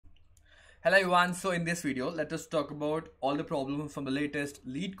Hello everyone, so in this video, let us talk about all the problems from the latest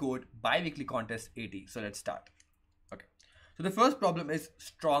Leetcode Biweekly contest 80. So let's start. Okay, so the first problem is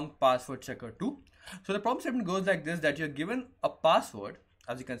strong password checker 2. So the problem statement goes like this, that you're given a password,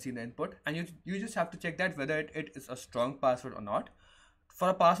 as you can see in the input, and you just have to check that whether it is a strong password or not. For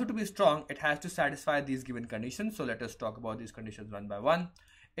a password to be strong, it has to satisfy these given conditions. So let us talk about these conditions one by one.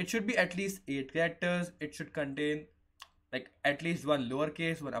 It should be at least 8 characters. It should contain like at least one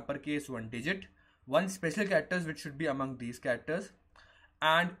lowercase, one uppercase, one digit, one special characters which should be among these characters,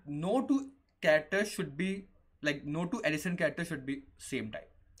 and no two characters should be no two addition characters should be same type,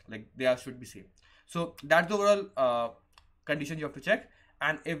 like they should be same. So that's the overall condition you have to check.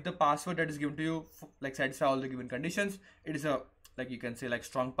 And if the password that is given to you satisfy all the given conditions, it is a you can say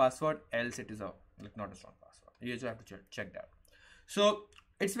strong password, else it is a not a strong password. You just have to check that. So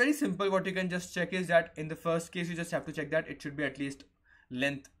it's very simple. What you can just check is that in the first case, you just have to check that it should be at least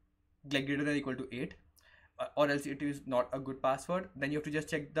length greater than or equal to 8, or else it is not a good password. Then you have to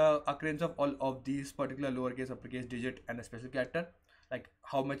just check the occurrence of all of these particular lowercase, uppercase, digit, and a special character, like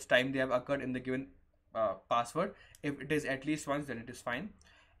how much time they have occurred in the given password. If it is at least once, then it is fine.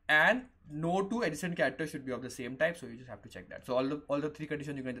 And no two addition characters should be of the same type, so you just have to check that. So all the three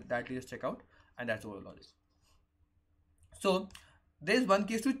conditions you can directly just check out, and that's all it is. So there's one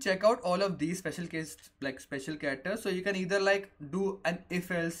case to check out all of these special case special characters. So you can either do an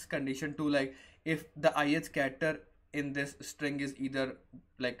if else condition to if the ith character in this string is either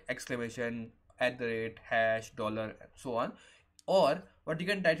exclamation, @ hash, dollar, and so on, or what you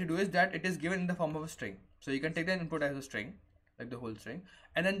can try to do is that it is given in the form of a string. So you can take the input as a string, like the whole string,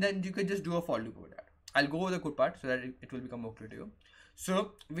 and then you can just do a for loop over that. I'll go over the code part so that it will become more clear to you.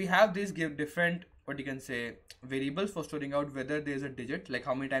 So we have these different what you can say variables for storing out whether there is a digit, like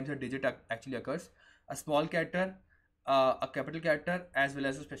how many times a digit actually occurs, a small character, a capital character, as well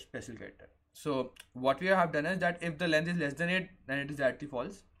as a special character. So what we have done is that if the length is less than 8, then it is directly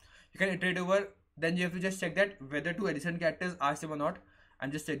false. You can iterate over, then you have to just check that whether two addition characters are same or not.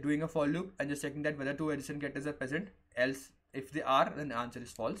 I'm just doing a for loop and just checking that whether two addition characters are present. Else, if they are, then the answer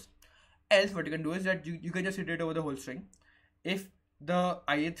is false. Else, what you can do is that you can just iterate over the whole string. If the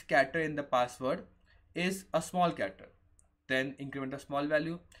ith character in the password is a small character, then increment the small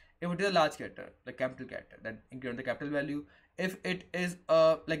value. If it is a large character, like capital character, then increment the capital value. If it is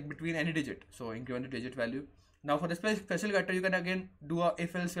between any digit, so increment the digit value. Now for the special character, you can again do a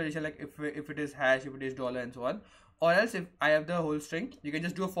if else condition, like if it is hash, if it is dollar, and so on. Or else if I have the whole string, you can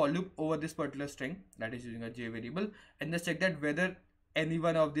just do a for loop over this particular string that is using a j variable, and just check that whether any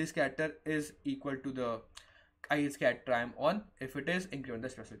one of these character is equal to the ith character I am on. If it is, increment the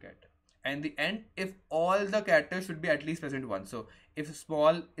special character. And in the end, if all the characters should be at least present 1. So if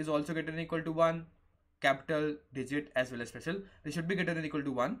small is also greater than or equal to 1, capital, digit, as well as special, they should be greater than or equal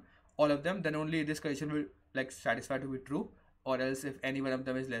to 1, all of them, then only this condition will satisfy to be true. Or else if any one of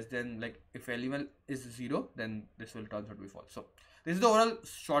them is less than, if any one is 0, then this will turn out to be false. So this is the overall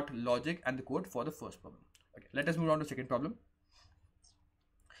short logic and the code for the first problem. Okay, let us move on to the second problem.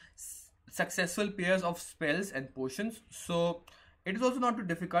 Successful pairs of spells and potions. So it is also not too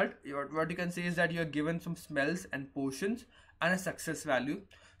difficult. What you can say is that you are given some spells and potions and a success value.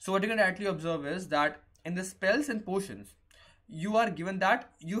 So what you can actually observe is that in the spells and potions, you are given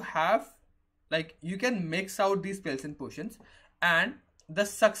that you have you can mix out these spells and potions, and the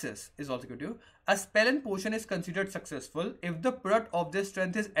success is also good to you. A spell and potion is considered successful if the product of their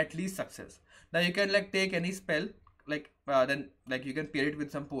strength is at least success. Now you can take any spell, then you can pair it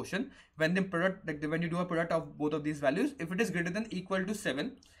with some potion. When the product when you do a product of both of these values, if it is greater than or equal to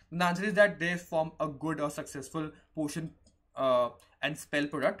 7, then the answer is that they form a good or successful potion and spell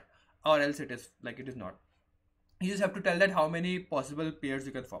product, or else it is it is not. You just have to tell that how many possible pairs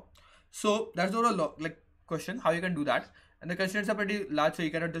you can form. So that's the question how you can do that, and the constraints are pretty large, so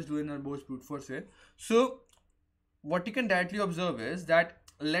you cannot just do it in a most brute force way. So what you can directly observe is that,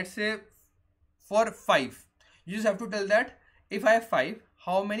 let's say for 5, you just have to tell that if I have 5,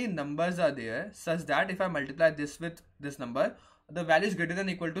 how many numbers are there such that if I multiply this with this number, the value is greater than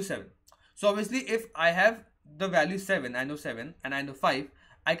or equal to 7. So obviously if I have the value 7, I know 7 and I know 5,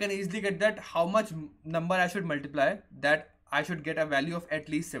 I can easily get that how much number I should multiply that I should get a value of at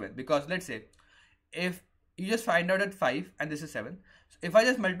least 7. Because let's say if you just find out that 5 and this is 7, so if I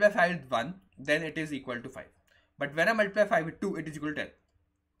just multiply 5 with 1, then it is equal to 5. But when I multiply 5 with 2, it is equal to 10.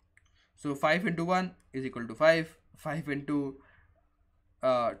 So 5 into 1 is equal to 5, 5 into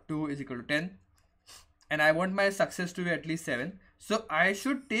 2 is equal to 10, and I want my success to be at least 7. So I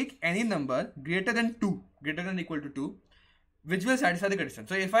should take any number greater than 2, greater than or equal to 2, which will satisfy the condition.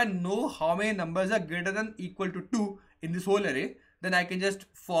 So if I know how many numbers are greater than or equal to 2 in this whole array, then I can just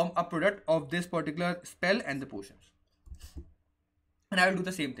form a product of this particular spell and the portions. And I will do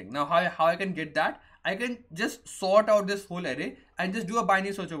the same thing. Now how I can get that? I can just sort out this whole array and just do a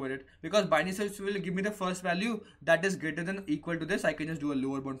binary search over it, because binary search will give me the first value that is greater than or equal to this. I can just do a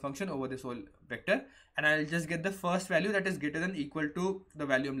lower bound function over this whole vector, and I'll just get the first value that is greater than or equal to the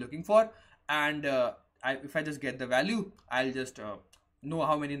value I'm looking for. And if I just get the value, I'll just know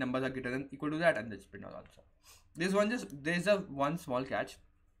how many numbers are greater than or equal to that, and just print out answer. There's a one small catch.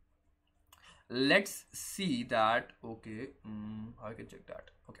 Let's see that. Okay, how I can check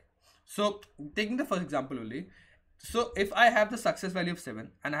that? Okay, so taking the first example only. So if I have the success value of 7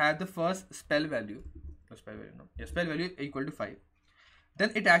 and I have the first spell value equal to 5,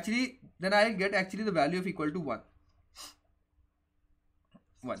 then I get actually the value of equal to 1.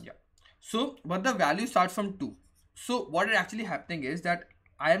 Yeah. So but the value starts from 2. So what is actually happening is that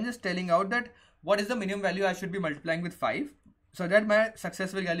I am just telling out that what is the minimum value I should be multiplying with 5, so that my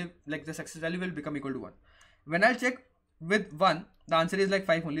successful value, like the success value, will become equal to 1. When I'll check with 1, the answer is like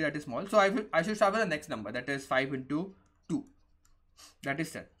 5 only, that is small. So I should start with the next number, that is 5 into 2, that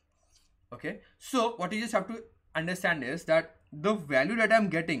is 10. Okay, so what you just have to understand is that the value that I'm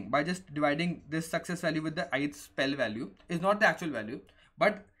getting by just dividing this success value with the ith spell value is not the actual value,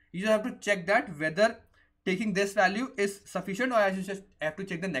 but you just have to check that whether taking this value is sufficient, or I just have to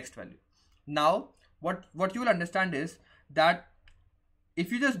check the next value. Now what you will understand is that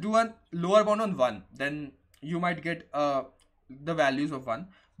if you just do a lower bound on 1, then you might get the values of 1,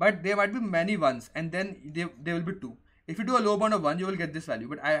 but there might be many 1s, and then there will be 2. If you do a lower bound of 1, you will get this value,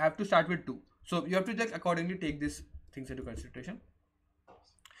 but I have to start with 2. So you have to just accordingly take these things into consideration.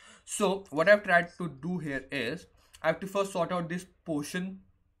 So what I've tried to do here is I have to first sort out this portion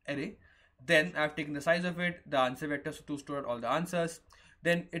array. Then I've taken the size of it, the answer vector to store all the answers,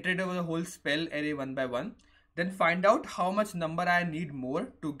 then iterate over the whole spell array one by one. Then find out how much number I need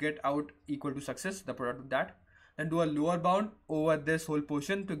more to get out equal to success, the product of that. Then do a lower bound over this whole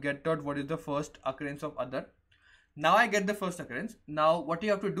portion to get out what is the first occurrence of other. Now I get the first occurrence. Now what you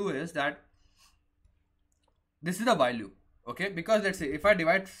have to do is that this is the value, okay? Because let's say if I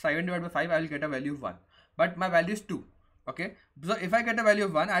divide 7 divided by 5, I will get a value of 1, but my value is 2. Okay, so if I get a value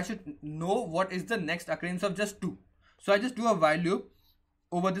of 1, I should know what is the next occurrence of just 2. So I just do a value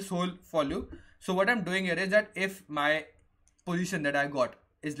over this whole for loop. So what I'm doing here is that if my position that I got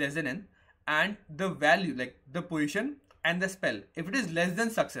is less than n, and the value, like the position and the spell, if it is less than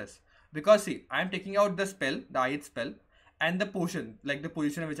success, because see, I'm taking out the spell, the ith spell, and the portion, like the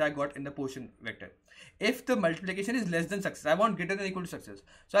position which I got in the portion vector. If the multiplication is less than success, I want greater than or equal to success.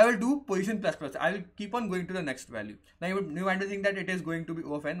 So I will do position plus plus. I will keep on going to the next value. Now you might think that it is going to be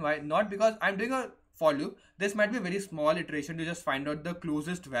O of n. Why? Not because I'm doing a for loop. This might be a very small iteration to just find out the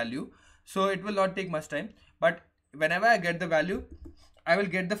closest value. So it will not take much time. But whenever I get the value, I will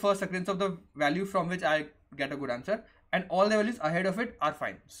get the first occurrence of the value from which I get a good answer. And all the values ahead of it are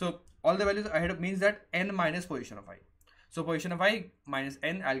fine. So all the values ahead of means that n minus position of I. So position of I minus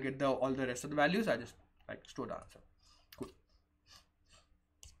n, I'll get all the rest of the values. I just like store the answer. Cool.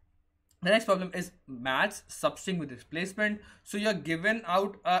 The next problem is match substring with displacement. So you're given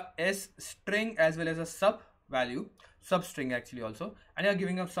out a s string as well as a sub value, substring actually also, and you're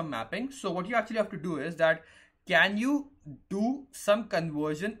giving up some mapping. So what you actually have to do is that can you do some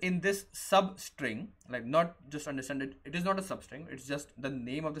conversion in this substring, like not just understand it, it is not a substring, it's just the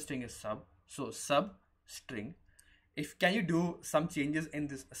name of the string is sub. So substring. Can you do some changes in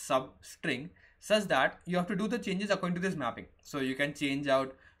this substring such that you have to do the changes according to this mapping. So you can change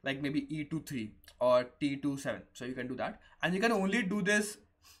out like maybe E to 3 or T to 7. So you can do that, and you can only do this,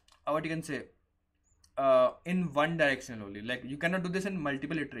 what you can say, in one direction only. Like you cannot do this in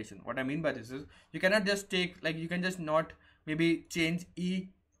multiple iteration. What I mean by this is you cannot just take, like you can just not maybe change E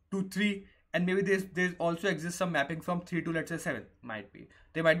to 3, and maybe there's also exists some mapping from 3 to, let's say, 7.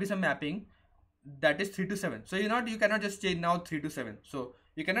 There might be some mapping that is 3 to 7. So you cannot just change now 3 to 7. So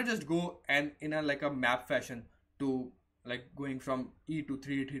you cannot just go and in a like a map fashion to like going from E to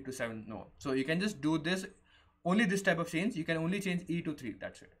 3 to 7. No. So you can just do this, only this type of change. You can only change E to 3.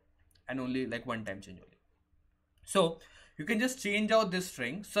 That's it. And only like one time change only. So you can just change out this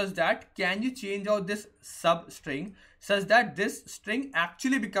string such that, can you change out this substring such that this string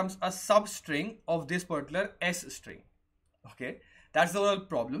actually becomes a substring of this particular S string. Okay. That's the whole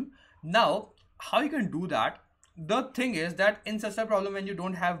problem. Now, how you can do that? The thing is that in such a problem, when you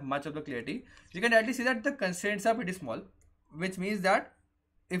don't have much of the clarity, you can at least see that the constraints are pretty small, which means that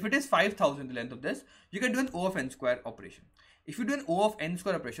if it is 5,000 the length of this, you can do an O of n square operation. If you do an O of n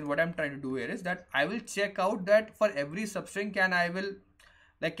square operation, what I'm trying to do here is that I will check out that for every substring, can I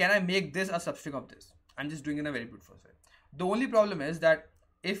make this a substring of this? I'm just doing in a very brute force way. The only problem is that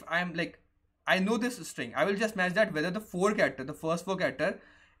if I'm like, I know this string, I will just match that whether the first four character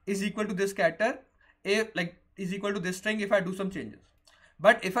is equal to this character, if like is equal to this string if I do some changes.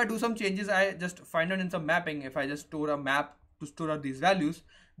 But if I do some changes, I just find out in some mapping, if I just store a map to store out these values,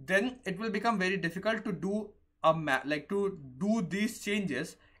 then it will become very difficult to do a map, like to do these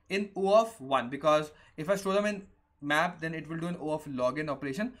changes in O of 1, because if I store them in map, then it will do an O of login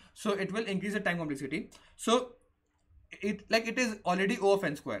operation, so it will increase the time complexity. So it is already O of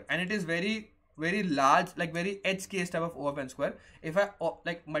n square, and it is very large, like very edge case type of O of n square. If I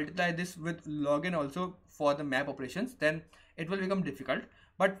like multiply this with login also for the map operations, then it will become difficult.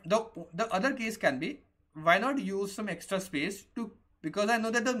 But the other case can be, why not use some extra space to, because I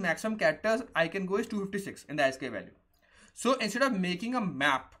know that the maximum characters I can go is 256 in the ASCII value. So instead of making a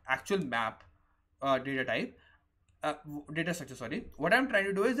map, actual map data type, data structure, sorry, what I'm trying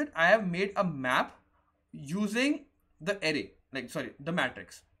to do is that I have made a map using the array, the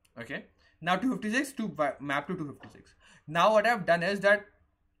matrix. Okay, now 256 to map to 256. Now what I've done is that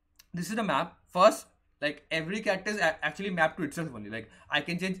this is the map. First, like every character is actually mapped to itself only. Like I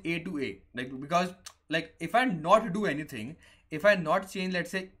can change A to A, like because like if I not do anything, if I not change,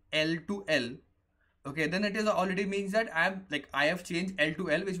 let's say L to L, okay, then it is already means that I have changed L to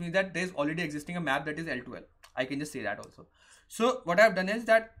L, which means that there is already existing a map that is L to L. I can just say that also. So what I have done is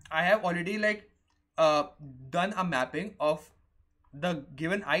that I have already done a mapping of the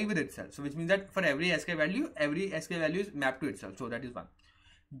given I with itself. So which means that for every ASCII value is mapped to itself. So that is one.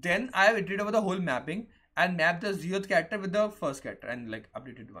 Then I have iterated over the whole mapping and mapped the 0th character with the first character and like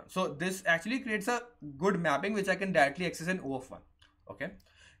updated one. So this actually creates a good mapping which I can directly access in O of 1. Okay.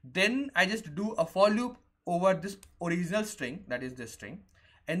 Then I just do a for loop over this original string, that is this string,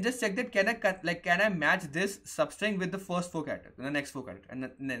 and just check that can I match this substring with the first 4 characters and the next 4 characters and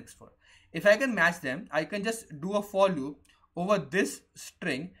the next 4. If I can match them, I can just do a for loop over this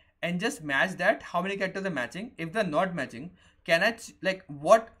string and just match that how many characters are matching. If they're not matching, can I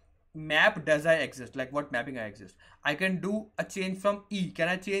what map does I exist, like what mapping I exist. I can do a change from E. Can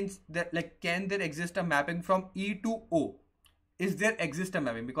I change that, like can there exist a mapping from E to O? Is there exist a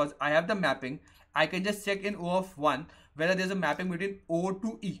mapping? Because I have the mapping, I can just check in O of 1 whether there's a mapping between O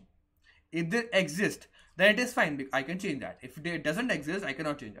to E. If there exists, then it is fine, I can change that. If it doesn't exist, I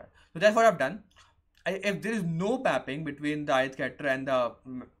cannot change that. So that's what I've done. If there is no mapping between the ith character and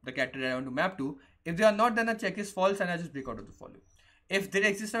the character I want to map to, if they are not, then the check is false and I just break out of the for loop. If there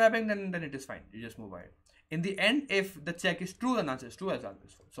exists a mapping, then it is fine. You just move ahead. In the end, if the check is true, then answer is true, as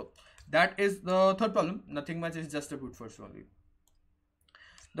always. So that is the third problem. Nothing much, is just a brute force only.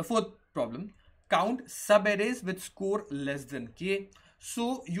 The fourth problem, count subarrays with score less than k.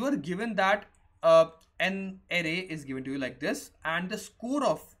 So you are given that an array is given to you like this, and the score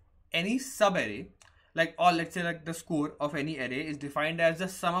of any subarray, let's say the score of any array is defined as the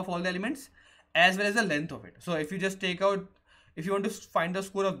sum of all the elements as well as the length of it. So if you just take out, if you want to find the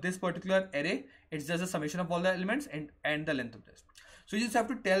score of this particular array, it's just a summation of all the elements and the length of this. So you just have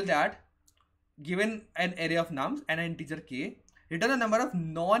to tell that given an array of nums and an integer k, return the number of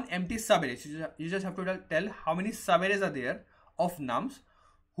non-empty subarrays. You just have to tell how many subarrays are there of nums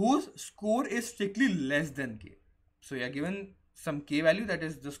whose score is strictly less than k. So you are given some k value, that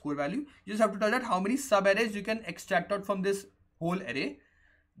is the score value. You just have to tell that how many subarrays you can extract out from this whole array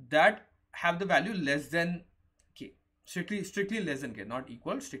that have the value less than k. Strictly less than k, not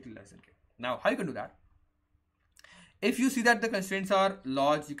equal, strictly less than k. Now how you can do that? If you see that the constraints are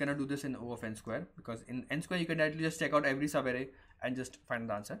large, you cannot do this in O of n square, because in n square you can directly just check out every subarray and just find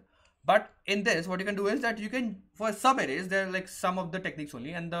the answer. But in this, what you can do is that you can, for subarrays, there are some of the techniques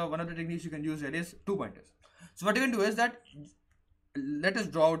only, and one of the techniques you can use here is 2 pointers. So what you can do is that, let us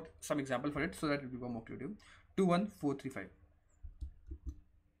draw out some example for it so that it will become more creative. 2 1 4 3 5.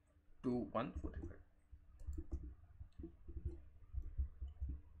 2 1 4 3 5.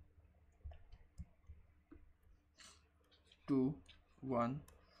 Two, 1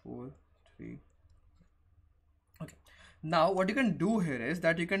 4 3. Okay, now what you can do here is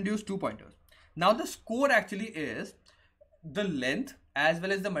that you can use 2 pointers. Now the score actually is the length as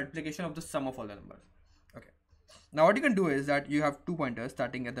well as the multiplication of the sum of all the numbers. Okay, now what you can do is that you have 2 pointers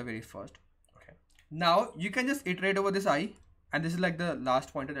starting at the very first. Okay, now you can just iterate over this I, and this is like the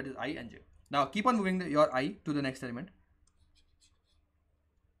last pointer, that is I and j. Now keep on moving your I to the next element,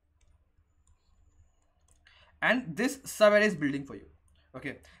 and this subarray is building for you.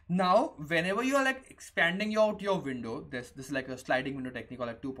 Okay, now whenever you are expanding out your window, this is like a sliding window technique,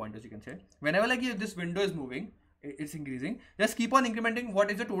 or 2 pointers you can say. Whenever this window is moving, it's increasing, just keep on incrementing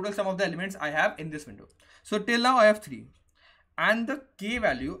what is the total sum of the elements I have in this window. So till now I have 3, and the k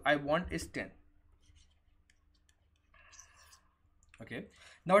value I want is 10. Okay.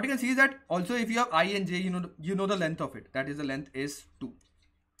 Now what you can see is that also if you have I and j, you know the length of it. That is, the length is 2.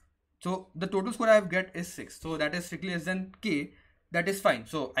 So the total score I have get is 6. So that is strictly less than k. That is fine.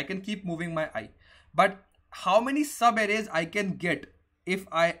 So I can keep moving my I. But how many subarrays I can get if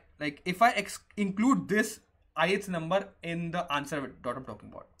I include this ith number in the answer that I'm talking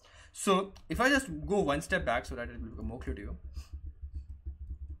about? So if I just go one step back so that it will become more clear to you.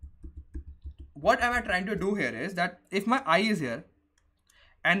 What am I trying to do here is that if my I is here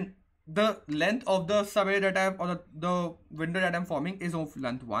and the length of the subarray that I have, or the window that I'm forming is of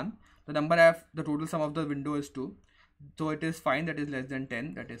length 1. The number I have, the total sum of the window is 2. So it is fine, that is less than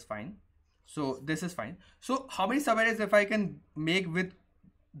 10, that is fine. So this is fine. So how many subarrays if I can make with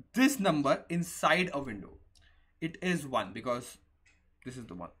this number inside a window? It is 1, because this is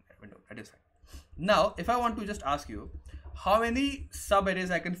the one window, that is fine. Now if I want to just ask you how many subarrays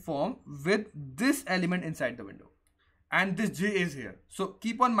I can form with this element inside the window, and this j is here. So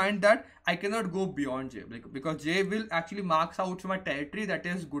keep on mind that I cannot go beyond j, because j will actually marks out my territory that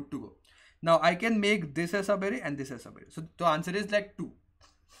is good to go. Now I can make this as subarray and this as subarray. So the answer is like 2.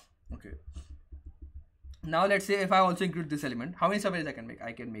 Okay. Now let's say if I also include this element, how many subarrays I can make?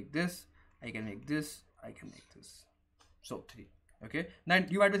 I can make this, I can make this, I can make this. So 3. Okay. Now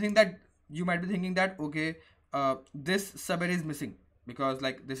you might be thinking that okay, this subarray is missing, because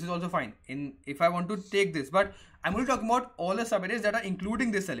like this is also fine if I want to take this, but I'm only talking about all the subarrays that are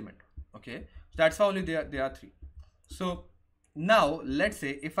including this element. Okay, so that's why only there are 3. So now let's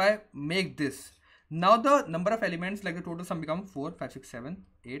say if I make this, now the number of elements, like the total sum become 4, 5, 6, 7,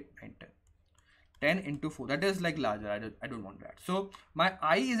 8, 9, 10. 10 into 4, that is like larger. I don't want that. So my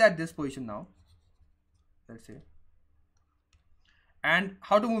I is at this position now, let's say. And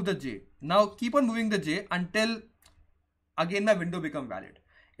how to move the j? Now keep on moving the j until again my window become valid.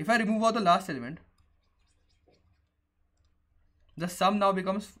 If I remove all the last element, the sum now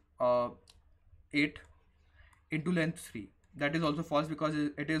becomes 8 into length 3. That is also false, because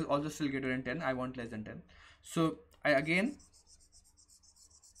it is also still greater than 10. I want less than 10. So I again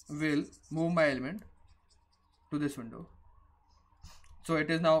will move my element to this window. So it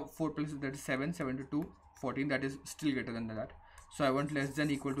is now 4 plus, that is 7, 7 to 2, 14. That is still greater than that. So I want less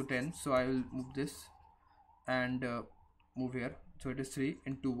than equal to 10. So I will move this and move here. So it is 3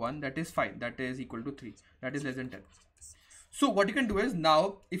 into 1. That is fine. That is equal to 3. That is less than 10. So what you can do is,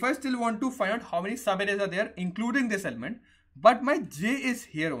 now if I still want to find out how many subarrays are there including this element, but my j is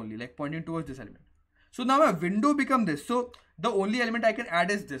here only, like pointing towards this element. So now my window become this. So the only element I can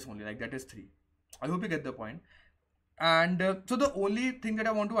add is this only, like that is 3. I hope you get the point. And so the only thing that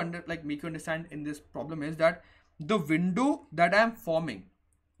I want to make you understand in this problem is that the window that I am forming,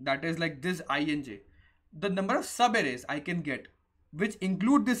 that is like this I and j, the number of subarrays I can get which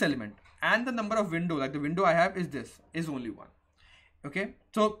include this element, and the number of window, like the window I have is this, is only 1. Okay,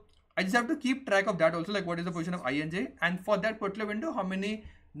 so I just have to keep track of that also, like what is the position of I and j, and for that particular window how many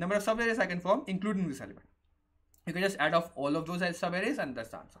number of subarrays I can form including this element. You can just add off all of those as subarrays, and that's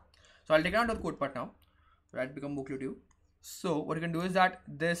the answer. So I'll take it out of the code part now, so that become more clear to you. So what you can do is that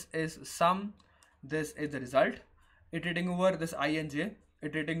this is sum, this is the result, iterating over this I and j,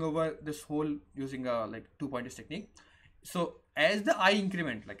 iterating over this whole using a like 2-pointers technique. So as the I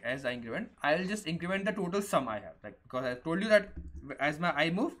increment, I'll just increment the total sum I have, like, because I told you that as my I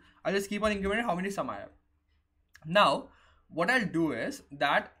move, I'll just keep on incrementing how many sum I have. Now what I'll do is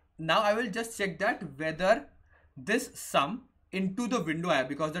that now I will just check that whether this sum into the window I have,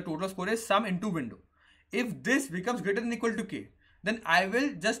 because the total score is sum into window. If this becomes greater than equal to k, then I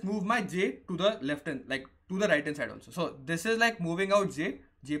will just move my j to the left hand, like to the right hand side also. So this is like moving out j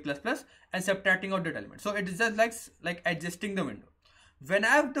plus plus and subtracting out that element. So it is just like adjusting the window. When I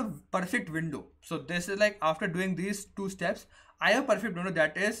have the perfect window, so this is like after doing these 2 steps, I have a perfect window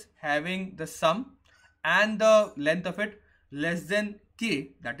that is having the sum and the length of it less than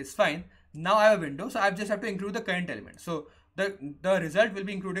k, that is fine. Now I have a window, so I just have to include the current element. So the result will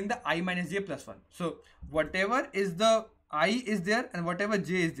be including the I minus j plus 1. So whatever is the I is there and whatever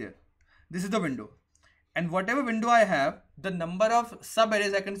j is there, this is the window. And whatever window I have, the number of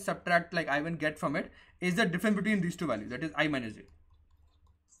subarrays I can subtract, like I will get from it, is the difference between these 2 values, that is I minus j.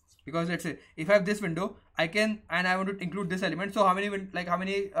 Because let's say if I have this window, I can, and I want to include this element. So how many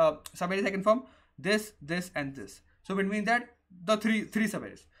subarrays I can form? This, this, and this. So between that, the three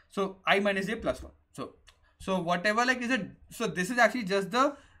subarrays. So I minus j plus 1. So whatever is it. So this is actually just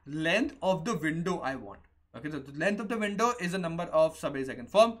the length of the window I want. Okay, so the length of the window is the number of subarrays I can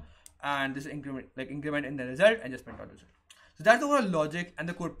form, and this increment in the result, and just print out the result. So that's the overall logic and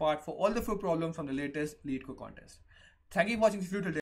the code part for all the 4 problems from the latest Leetcode contest. Thank you for watching this video today.